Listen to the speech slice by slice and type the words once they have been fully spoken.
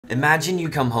Imagine you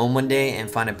come home one day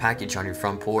and find a package on your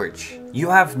front porch. You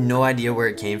have no idea where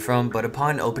it came from, but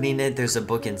upon opening it, there's a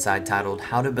book inside titled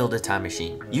How to Build a Time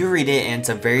Machine. You read it and it's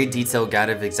a very detailed guide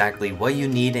of exactly what you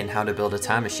need and how to build a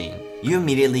time machine. You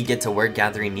immediately get to work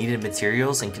gathering needed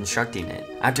materials and constructing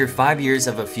it. After 5 years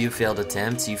of a few failed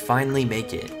attempts, you finally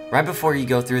make it. Right before you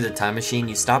go through the time machine,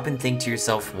 you stop and think to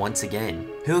yourself once again,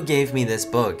 who gave me this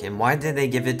book and why did they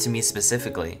give it to me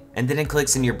specifically? And then it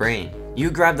clicks in your brain. You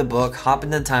grab the book, hop in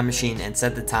the time machine, and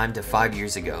set the time to 5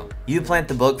 years ago. You plant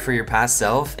the book for your past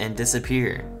self and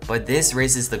disappear. But this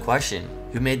raises the question,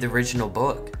 who made the original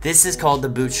book? This is called the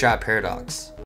Bootstrap paradox.